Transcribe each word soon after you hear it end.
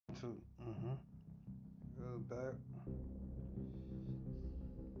too. Go back.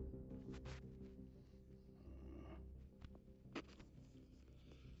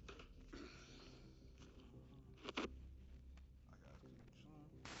 I got some.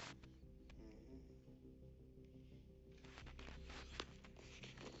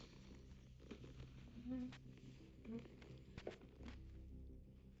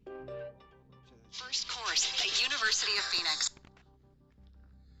 First course at University of Phoenix.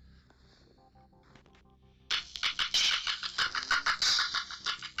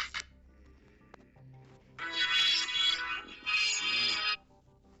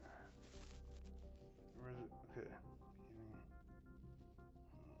 Where is it? Okay.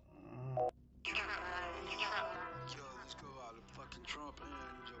 Yo, let's go out of fucking Trump and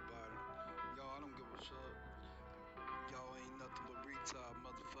Joe Biden. Yo, I don't give a fuck. Y'all ain't nothing but retard,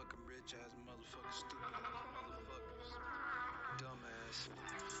 motherfucking rich ass, motherfucking stupid motherfuckers. Dumbass.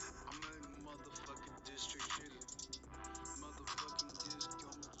 I'm in motherfucking district shooter. Motherfucking just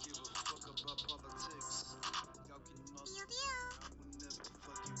don't give a fuck about politics. Y'all can I will never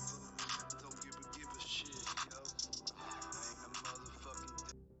fucking vote. Don't give a shit, yo. I ain't a motherfucking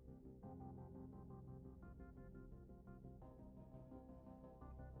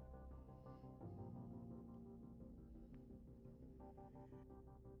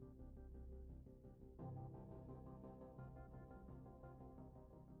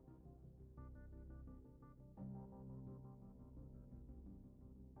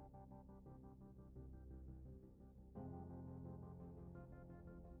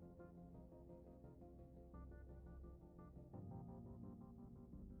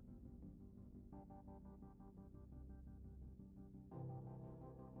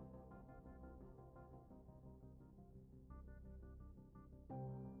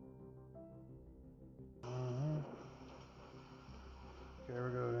Okay, here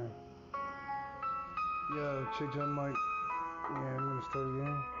we go then. Yo, check your mic. Yeah, I'm gonna start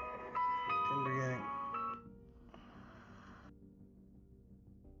again. From the beginning.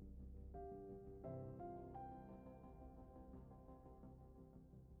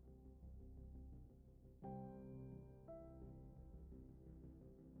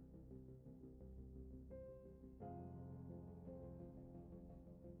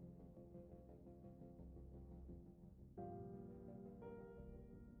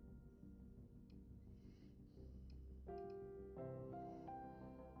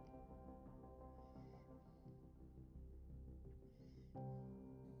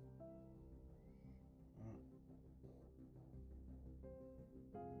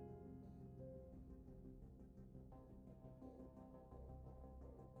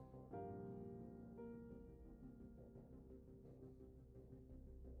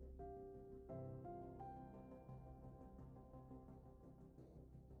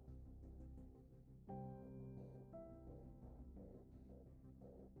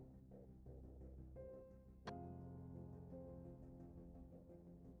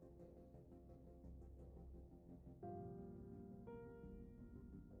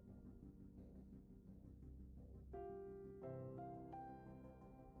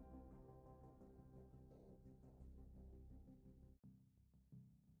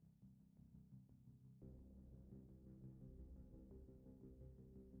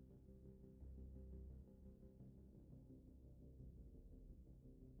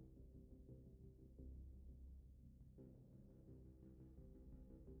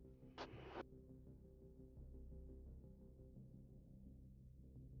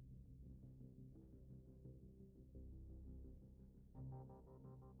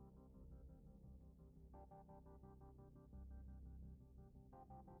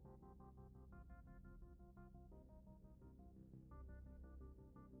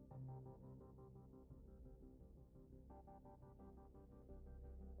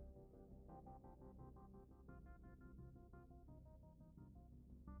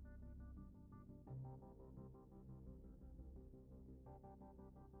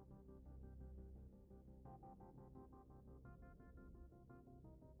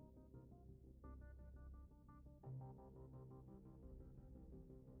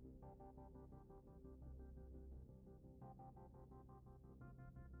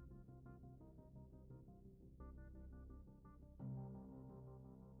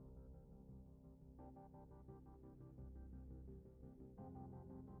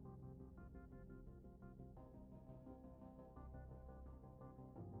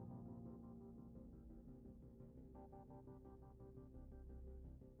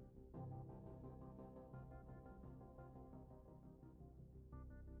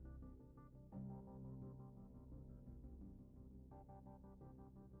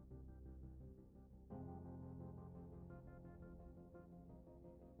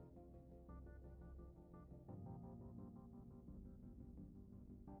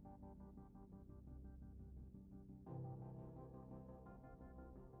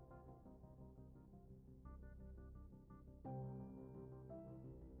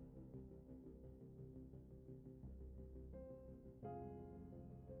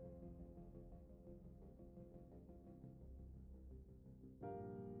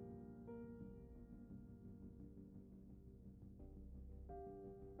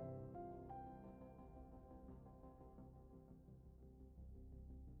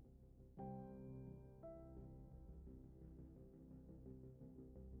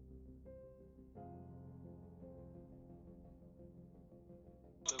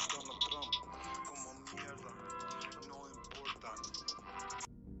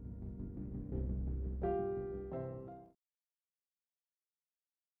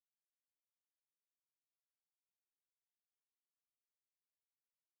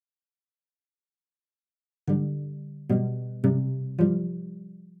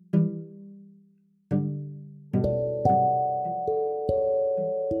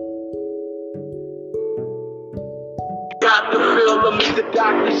 them, either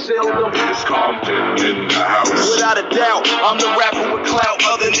doctor seldom. It's Compton in the house. Without a doubt, I'm the rapper with clout,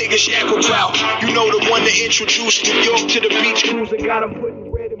 other niggas shackle bout. You know the one that introduced New York to the beach cruiser. Got them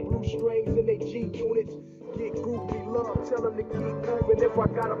putting red and blue strings in they G units. Get groupie love, tell them to keep moving. If I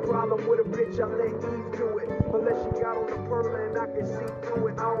got a problem with a bitch, I let Eve do it. Unless she got on the pearl and I can see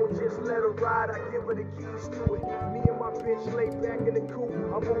through it. I don't just let her ride, I give her the keys to it. Me and my bitch lay back in the coupe.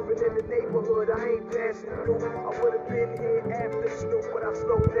 I'm moving in the neighborhood, I ain't passing through. I would've been here after Snoop, but I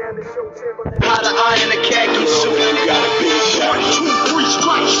slowed down to show Timberland how to iron a khaki suit. You got a big shot. 1, 2, 3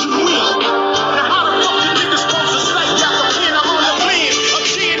 strikes, you win. Now how the fuck you niggas supposed to say y'all the pin on the plan? I'm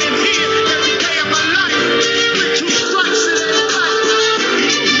seeing it here every day of my life. 2 strikes and it's tight.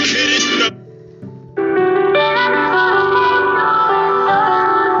 Hit it.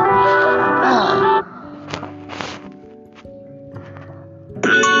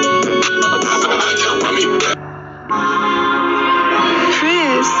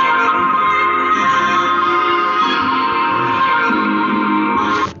 Chris.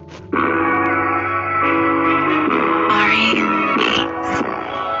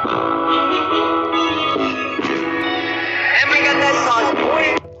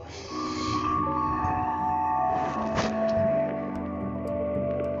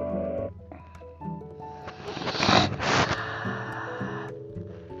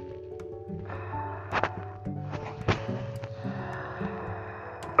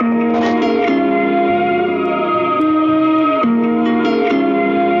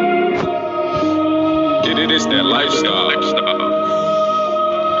 It is that lifestyle.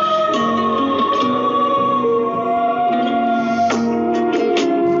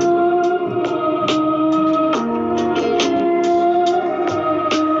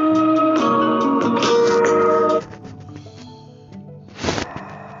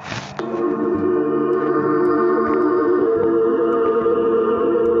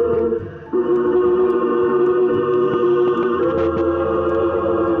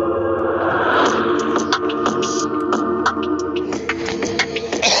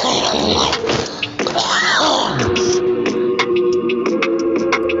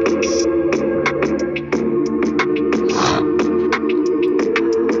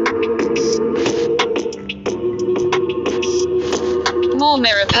 More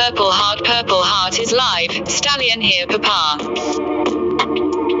mirror. Purple heart is live. Stallion here, papa.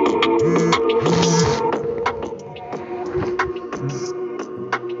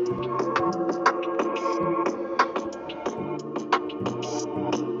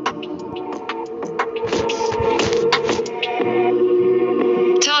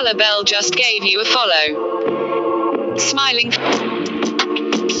 Tyler Bell just gave you a follow. Smiling.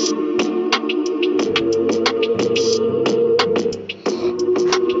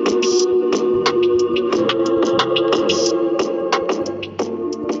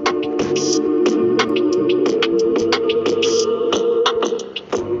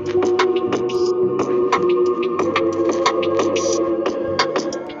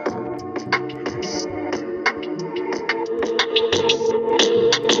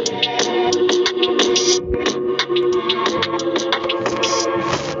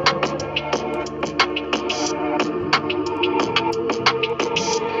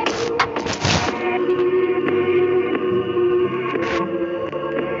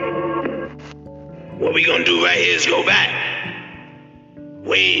 What we gonna do right here is go back.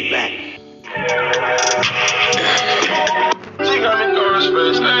 Way back. She got me going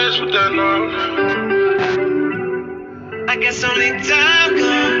space, ass with that love. I guess only time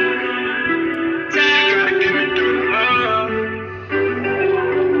comes. Time gotta get me through the love.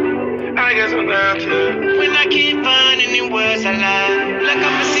 I guess I'm down to it. When I can't find any words I lie, like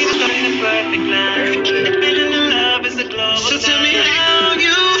I'm receiving something in perfect line. The feeling of love is a global. So tell me how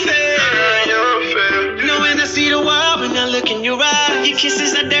you feel. Knowing I see the world when I look in your eyes. Your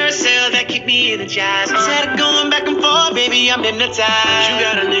kisses are Duracell that keep me energized. Instead of going back and forth, baby, I'm hypnotized. You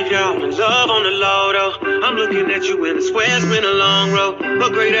got a nigga, I'm in love on the low though. I'm looking at you and I swear it's been a long road.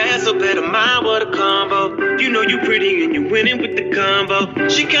 But greater ass, so better mind, what a combo. You know you pretty and you winning with the combo.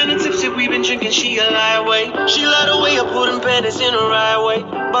 She kinda tipsy, we been drinking, she a lightweight. She let her way up, putting panties in the right way.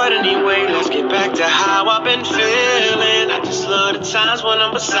 But anyway, let's get back to how I've been feeling. I just love the times when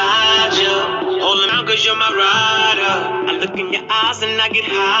I'm beside you. Holding out cause you're my rider. I look in your eyes and I get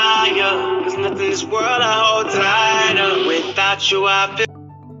higher. Cause nothing in this world I hold tighter. Without you I feel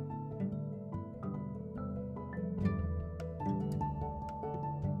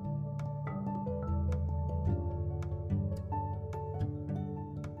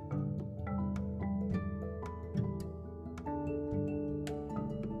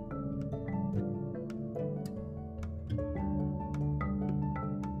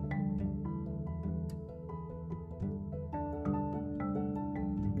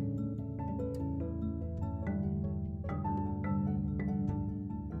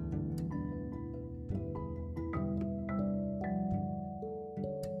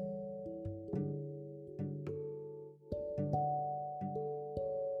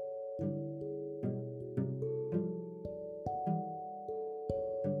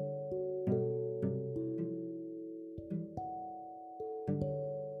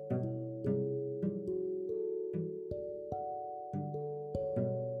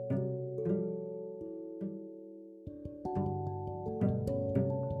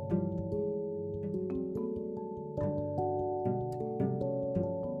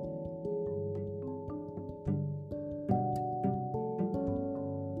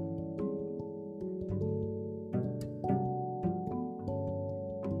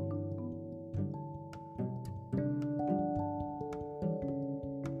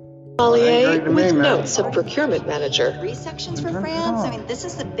with notes of procurement manager. 3 sections for France? I mean, this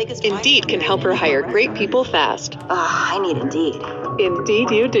is the biggest... Indeed can help her hire great people fast. I need Indeed.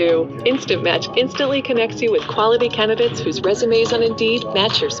 Indeed you do. Instant Match instantly connects you with quality candidates whose resumes on Indeed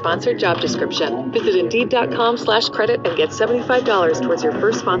match your sponsored job description. Visit Indeed.com/credit and get $75 towards your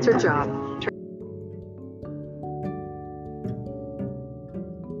first sponsored job.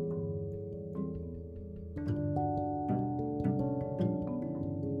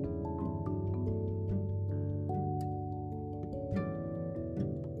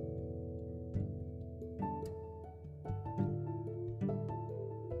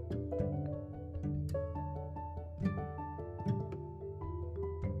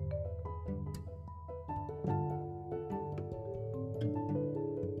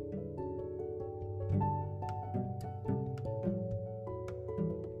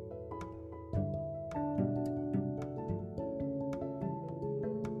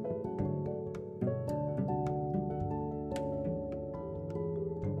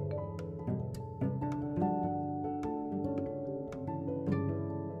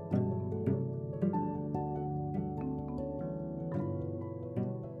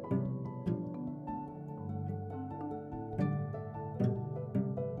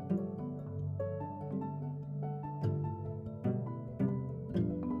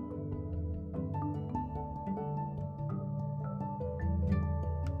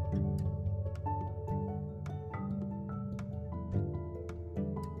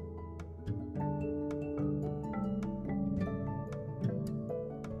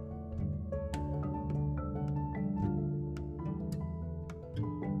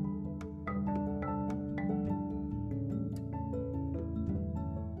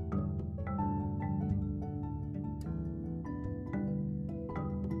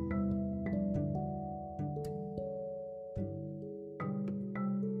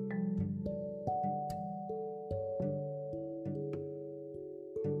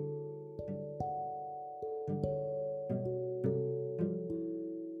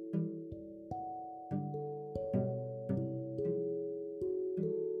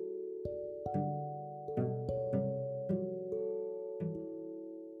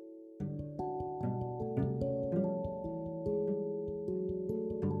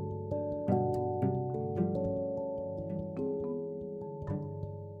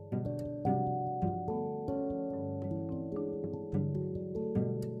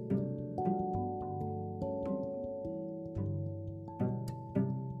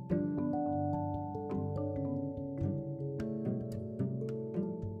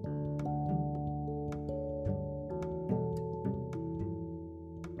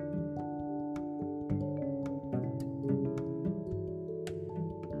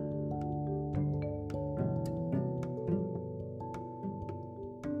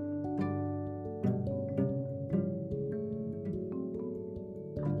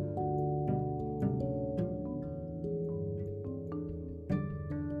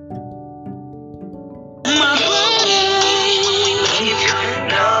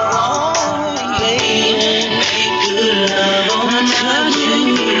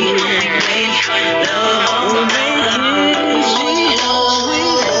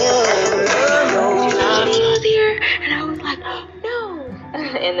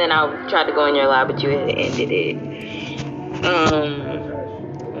 And then I tried to go in your live, but you had ended it.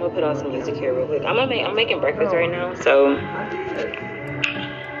 I'm gonna put on some music here real quick. I'm making breakfast right now, so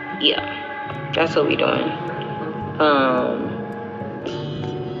yeah, that's what we doing. I'm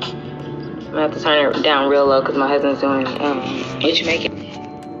gonna have to turn it down real low because my husband's doing what you making?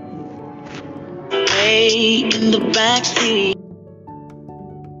 Hey, in the backseat.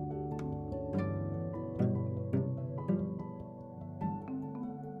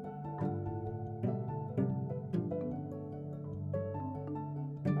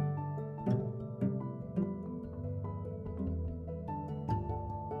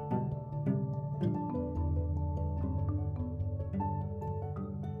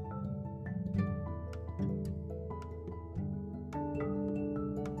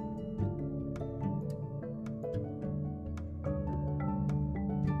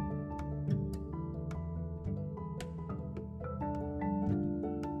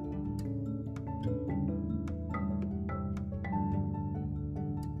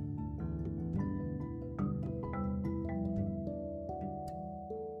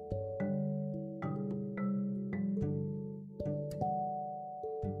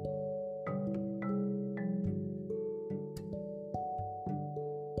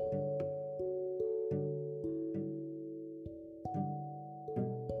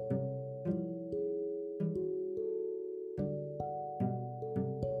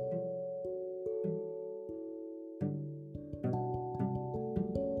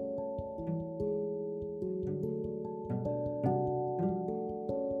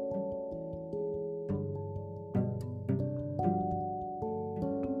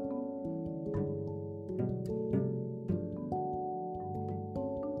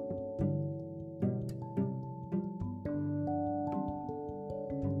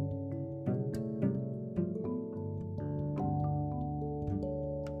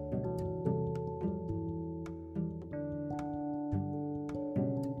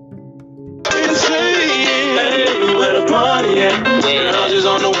 party, yeah. Girls is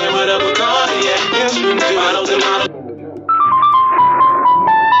on the way with a Bacardi, yeah. Models and models.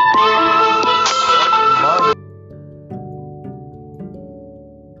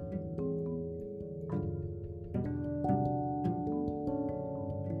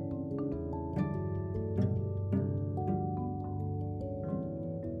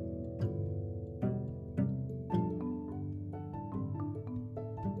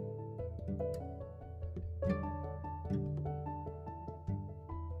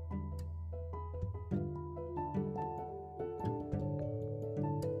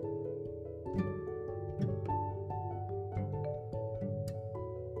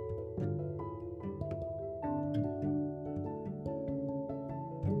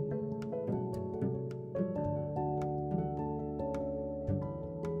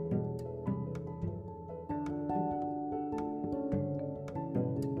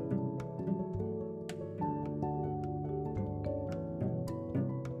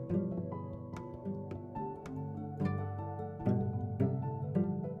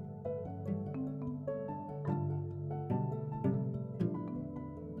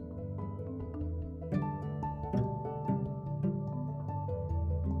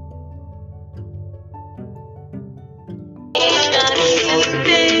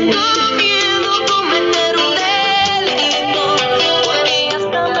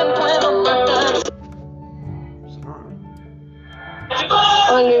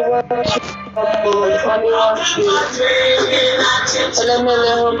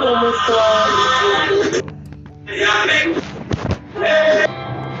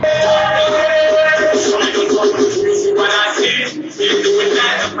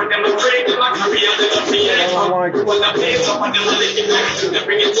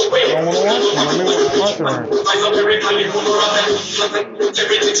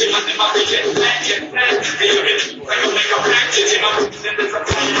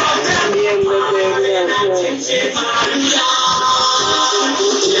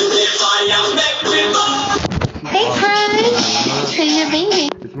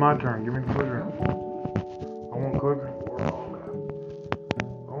 It's my turn. Give me the clicker. I want clicker.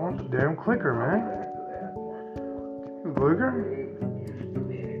 I want the damn clicker, man. The clicker?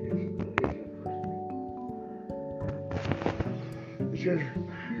 It says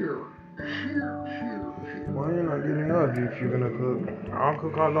here. Why are you not getting up if you're gonna cook? I'll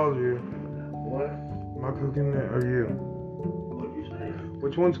cook hot dogs for you. What? Am I cooking it or you? What'd you say?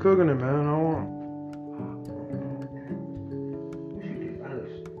 Which one's cooking it, man? I want.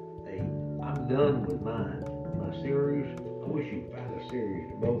 I'm done with mine. My series. I wish you'd find a series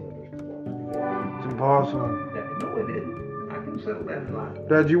that both of us could watch together. It's impossible. No, it isn't. I can settle that in life.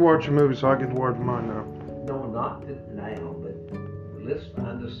 Dad, you watch a movie so I get to watch mine now. No, not now, but let's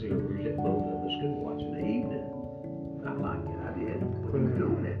find a series that both of us can watch in the evening. I like it. I did. We're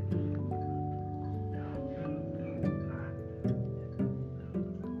doing it.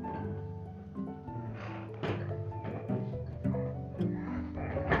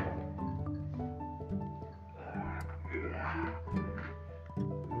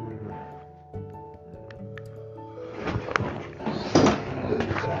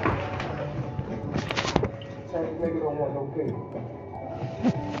 Nigga don't want no pay.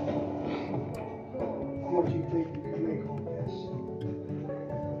 How much you think you can make on this?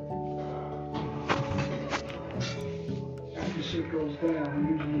 After shit goes down, we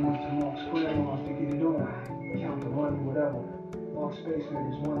usually went to Mark Square off to get it on. Count the money, whatever. Mark's basement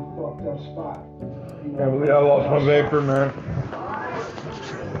is one fucked up spot. I believe I lost my vapor, man.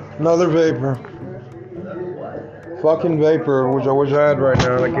 Another vapor. Fucking vapor, which I wish I had right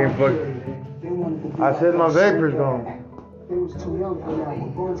now. I can't fuck. I said my vapor's gone. They was too young for that,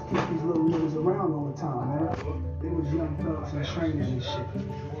 but boys keep these little niggas around all the time, man. They was young thugs and trainers and shit.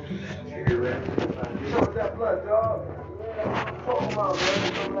 Show that blood, dog. Talk about,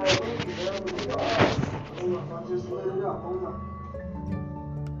 man. Some of that weed, man. Hold up, I just lit it up. Hold up.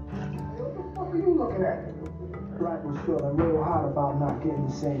 Hey, what the fuck are you looking at? Black was feeling real hot about not getting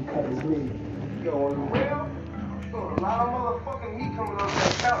the same cut as me. Yo, on the real? A lot of motherfucking heat coming off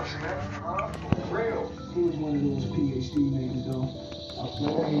that couch, man. Real. He was one of those PhD niggas, though. I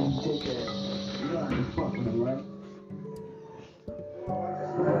swear he didn't take that. You gotta be fucking him, right?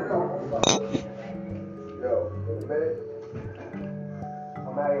 Yo, man.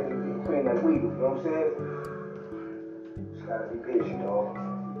 I'm out here to clean that weed, you know what I'm saying? Just gotta be patient, dog.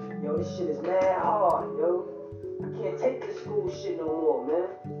 Yo, this shit is mad hard, yo. I can't take this school shit no more, man.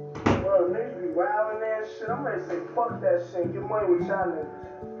 Bro, niggas be wildin' that shit. I'm ready to say fuck that shit. Get money with y'all niggas.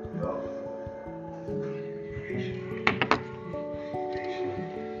 Yo.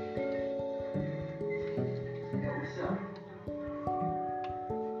 Yo, what's up?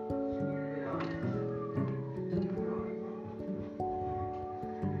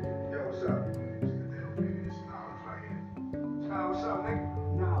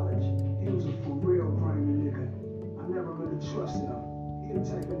 He the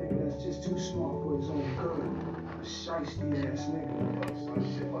type of nigga that's just too smart for his own good. A shiesty ass nigga. Some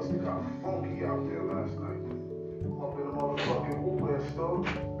shit must have got funky out there last night. Up in the motherfucking Woolwear store.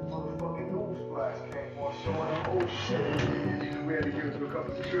 Motherfucking newsflash came on showing that old shit. We had to give it to a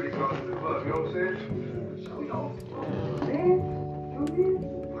couple of security guards in the club, you know what I'm saying? So we don't. Man, you did?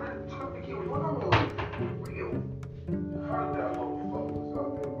 Man, trying to get one on real. Heard that motherfucker was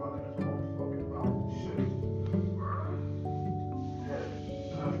out there running his motherfucking mouth and shit. Yeah.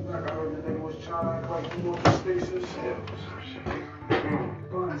 I heard the nigga was trying to act like he wanted to stay some shit.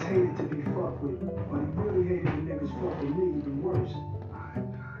 Bonds hated to be fucked with, but he really hated the niggas fuck with me even worse.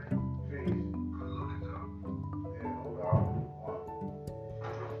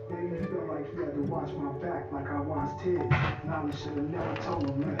 Made me feel like he had to watch my back like I watched his. Knowledge should have never told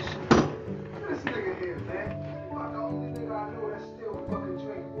him that shit. This nigga here, man. You are the only nigga I know that still fucking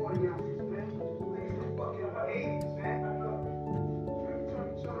drink 40 ounces, man. Niggas the fucking 80s, man. Every time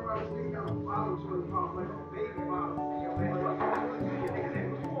you turn around, this nigga got a bottle to his mouth like a baby bottle. Yo, man, like,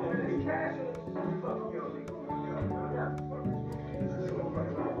 cash. Fuck yo, nigga.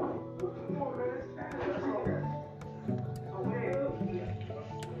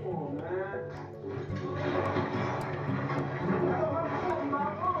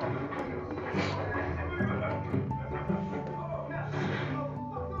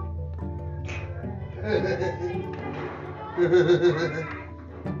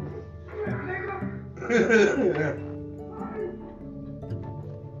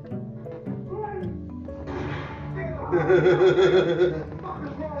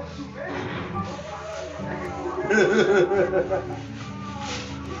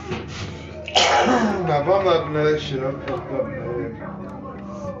 Now, if I'm not doing that shit, I'm fucked up, man.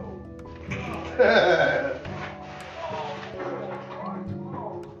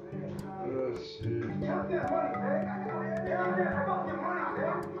 Oh, shit.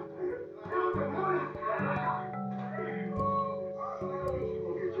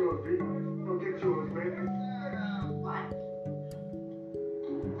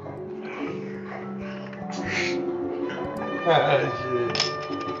 Ah, shit.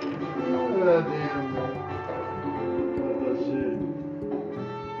 Oh, damn, man. Oh, shit.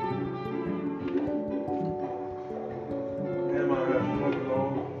 Damn, I got fucking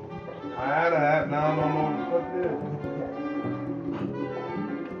long. I had a hat, now I don't know what the fuck it is.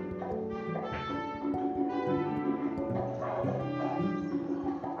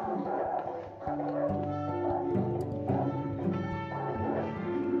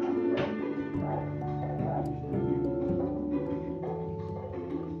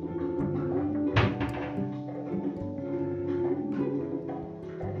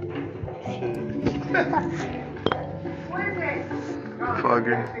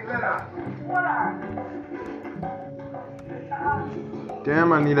 Fucking.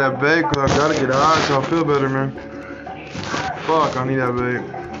 Damn, I need that vape because I gotta get high so I feel better, man. Fuck, I need that vape.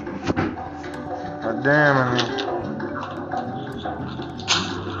 God damn, I need.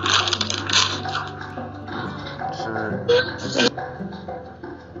 Shit.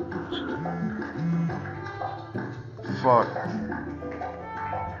 Fuck.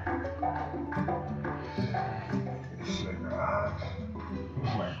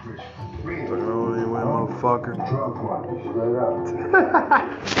 Motherfucker.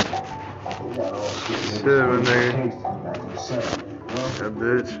 Shit, my nigga. That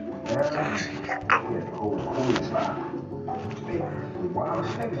bitch.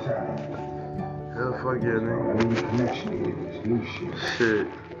 Hell fuck yeah, nigga. Shit.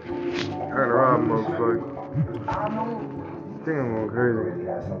 Turn around, motherfucker. I think I'm going crazy.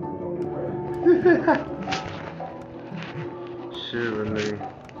 Shit, my nigga.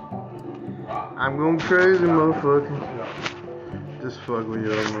 I'm going crazy, motherfucker. Just fuck with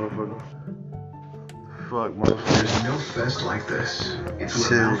y'all, motherfucker. Fuck, motherfucker. There's no fest like this. It's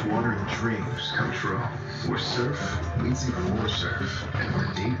where mouth-watering dreams come true. Where surf meets even more surf. And where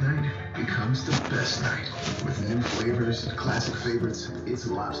date night becomes the best night. With new flavors and classic favorites, it's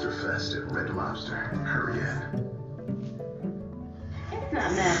Lobster Fest at Red Lobster. Hurry in. It's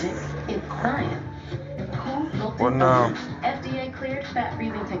not magic, it's science. What now? FDA cleared fat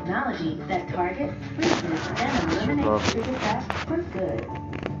freezing technology that targets, freezes, and eliminates sugar fat for good.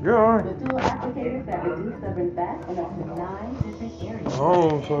 Yeah, alright. With dual applicators that reduce stubborn fat in up to 9 different areas.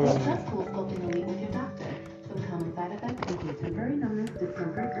 Oh, sorry. Discuss cool sculpting elite with your doctor. Some common side effects include temporary numbness,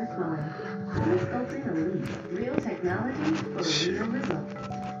 discomfort, and swelling. Cool sculpting elite. Real technology for real results.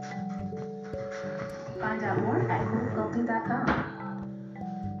 Find out more at coolsculpting.com.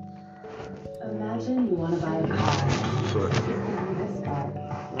 Imagine you want to buy a car. Sorry. It could be this car.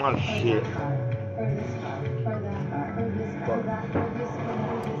 Oh, shit. Or this car. Or this car. Or this car. Or that. Or this car.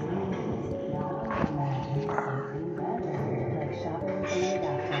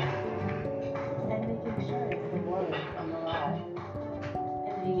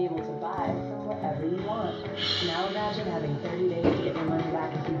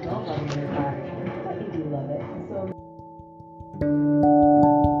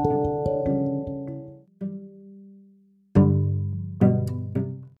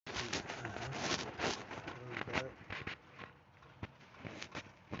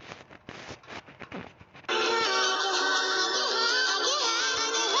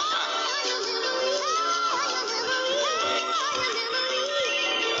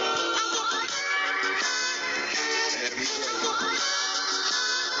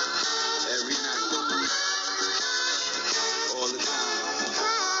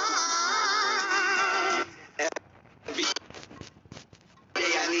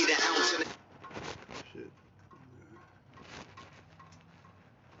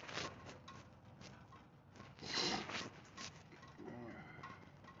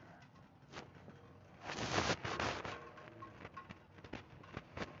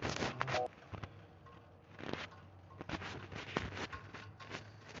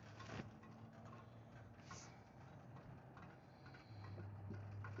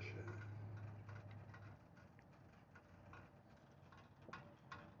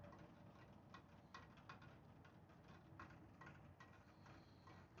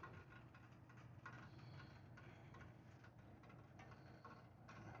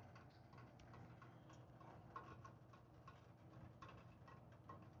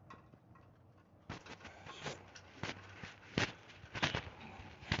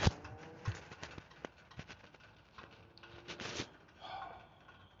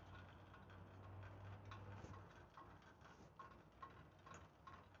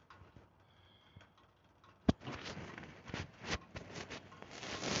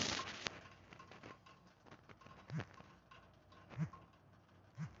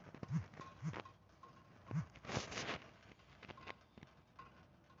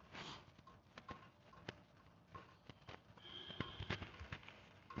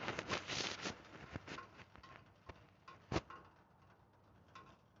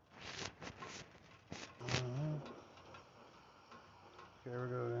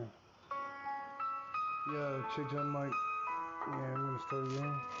 Check that mic. Yeah, I'm gonna start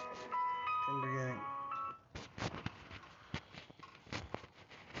again. From the beginning.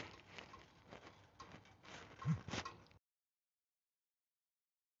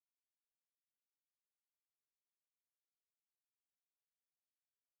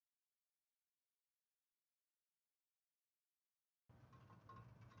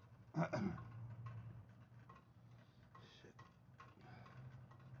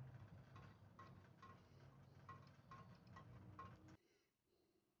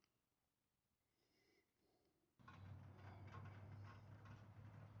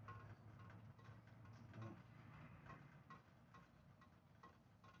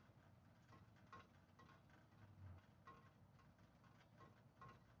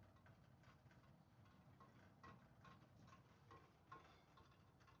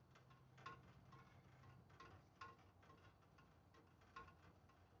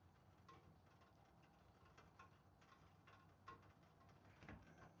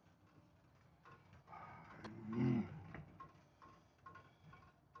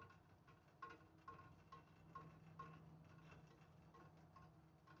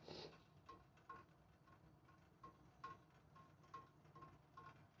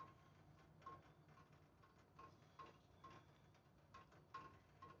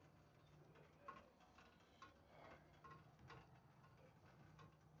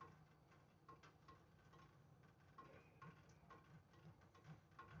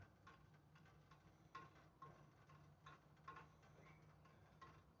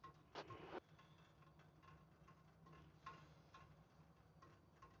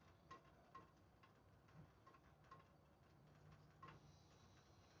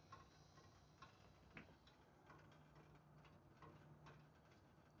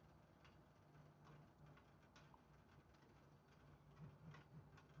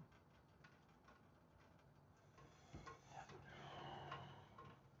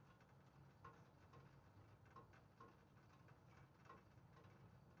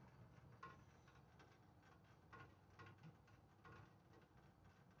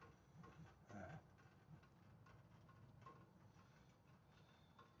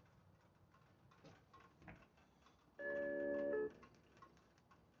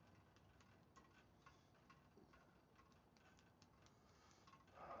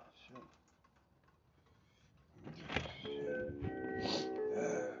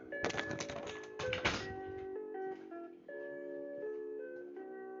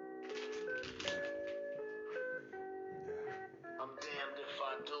 I'm damned if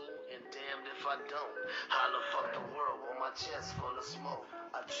I do and damned if I don't. Holla, fuck the world with my chest full of smoke.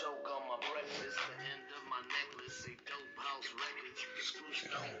 I choke on my breakfast, the end of my necklace. Say dope house records, screw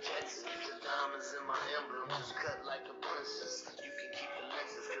stone Texas. The diamonds in my emblems cut like a princess. You can keep the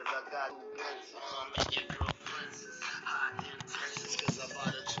Lexus cause I got two Benzes. Make your girl princess. High intentions cause I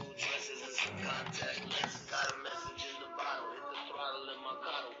bought her 2 dresses and some contact lenses. Got a message in the bottle, hit the throttle in my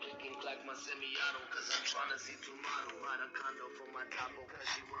cotto. Clicking clack my semi-auto cause I'm trying to see tomorrow. Bought a condo for my capo cause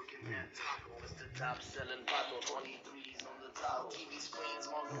she working that taco. It's the top selling bottle, 23s on the top. TV screens,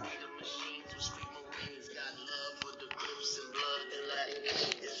 margarita machines with street marines. Got love for the Crips and blood and Latin.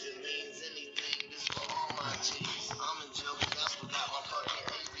 If it means anything, this for all my G's. I'm in jail cause I forgot my fucking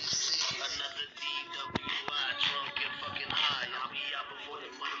ABC. Another DWI, drunk and fucking high. I'll be out before the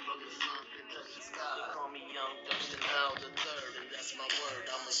motherfucking sun can touch the sky. They call me Young Thurston Hell the Third, and that's my word.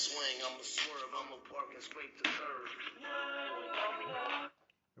 I'ma swing, I'ma swerve, I'ma park and scrape the curb.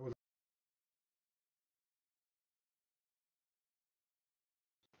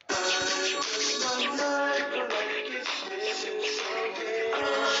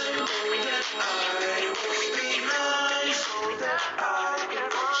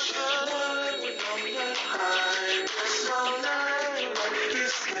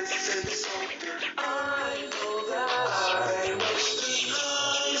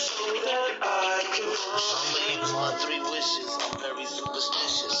 My 3 wishes, I'm very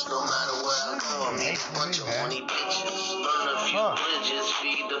superstitious. No matter where I go, I meet a bunch of horny bitches. Burn a few bridges,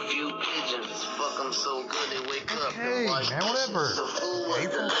 feed a few pigeons. Fuck them so good they wake up and wash dishes. The food was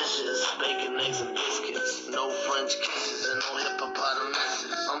delicious, bacon, eggs, and biscuits. No French kisses and no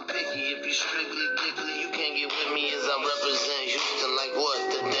hippopotamuses. I'm picky, if you strictly dickly, you can't get with me as I represent Houston like what?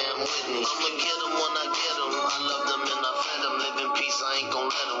 The damn Whitney. I'ma get them when I get them. I love them and I fed them. Live in peace, I ain't gon'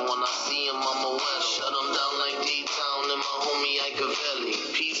 let them. When I see them, I'ma wet them. Shut them down like D-Town and my homie Icavelli.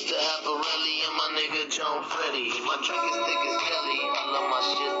 Peace to Haparelli and my nigga John Freddy. My drink is thick as jelly. I love my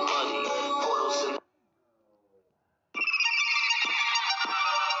shit muddy. Photos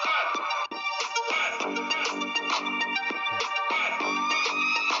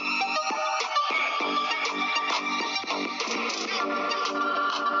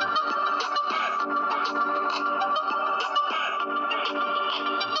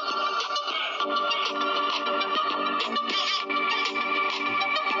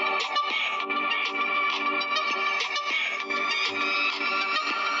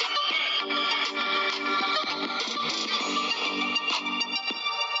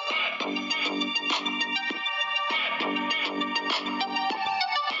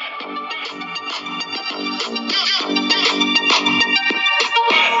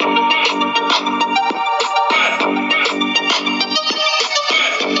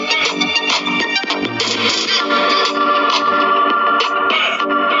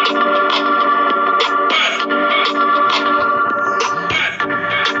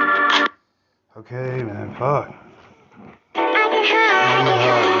Okay, man, fuck.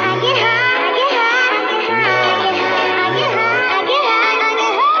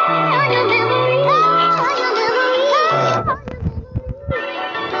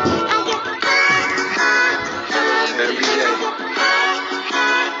 Every day,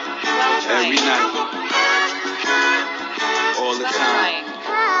 every night, all the time.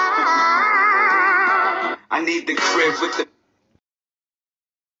 I need the crib with the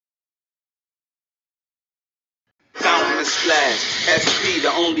fountain and splash. SP,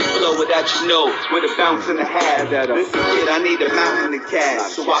 the only blower that you know, with a bounce and a half. Listen, kid, I need a mountain of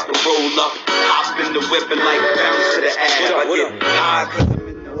cash so I can roll up, hop in the whip and like bounce to the ass. I get high 'cause I'm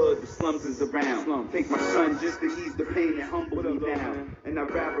in the hood, the slums is around. Take my son just to ease the pain and humble me down. And I'd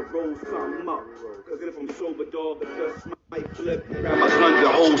rather roll something up, 'cause if I'm sober, dog, I just might flip. Grab my gun to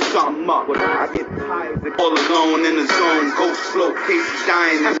hold something up. I get tired of all alone in the zone. Ghost float, cases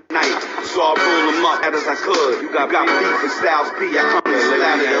dying at night. So I roll them up as I could. You got beef with Styles P, I come and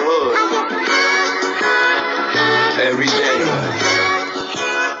slap in the hood. Every day,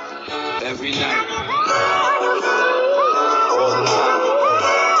 every night, all the time.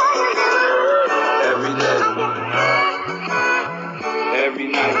 Every day, every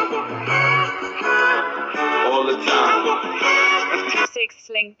night, all the time. 6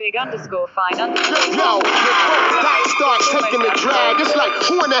 sling big underscore fine underscore. Yo, when folks start taking the drag, it's like,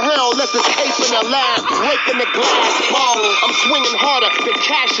 who in the hell let this ape in the lab, breaking the glass bottle? I'm swinging harder than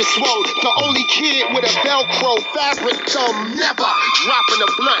Cassius Swole, the only kid with a Velcro fabric thumb, never dropping a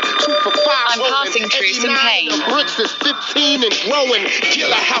blunt, 2 for 5. I'm passing through some pain. The bricks is 15 and growing,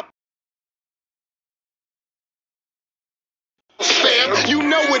 killer house. Spam, you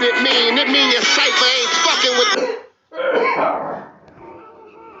know what it mean. It mean your cipher ain't fucking with.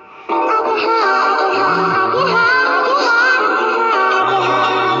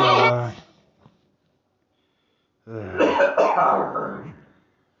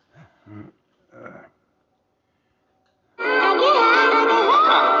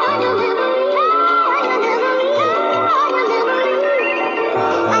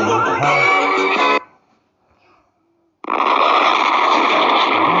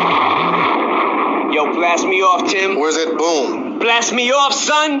 Yo, blast me off, Tim. Where's it? Boom. Blast me off,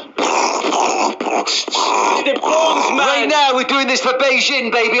 son. The bombs, man. Right now, we're doing this for Beijing,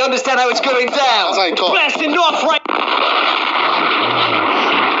 baby. Understand how it's going down. As I talk. Blasting off right.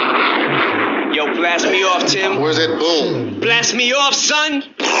 Yo, blast me off, Tim. Where's it? Boom. Blast me off, son.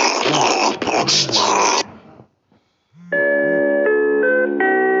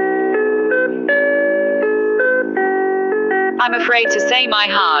 I'm afraid to say my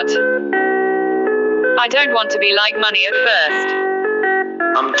heart. I don't want to be like money at first.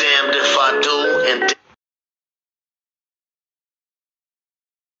 I'm damned if I do and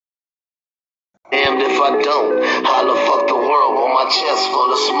damned if I don't. Holla, fuck the world on my chest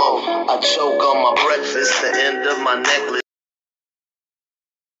full of smoke. I choke on my breakfast, the end of my necklace.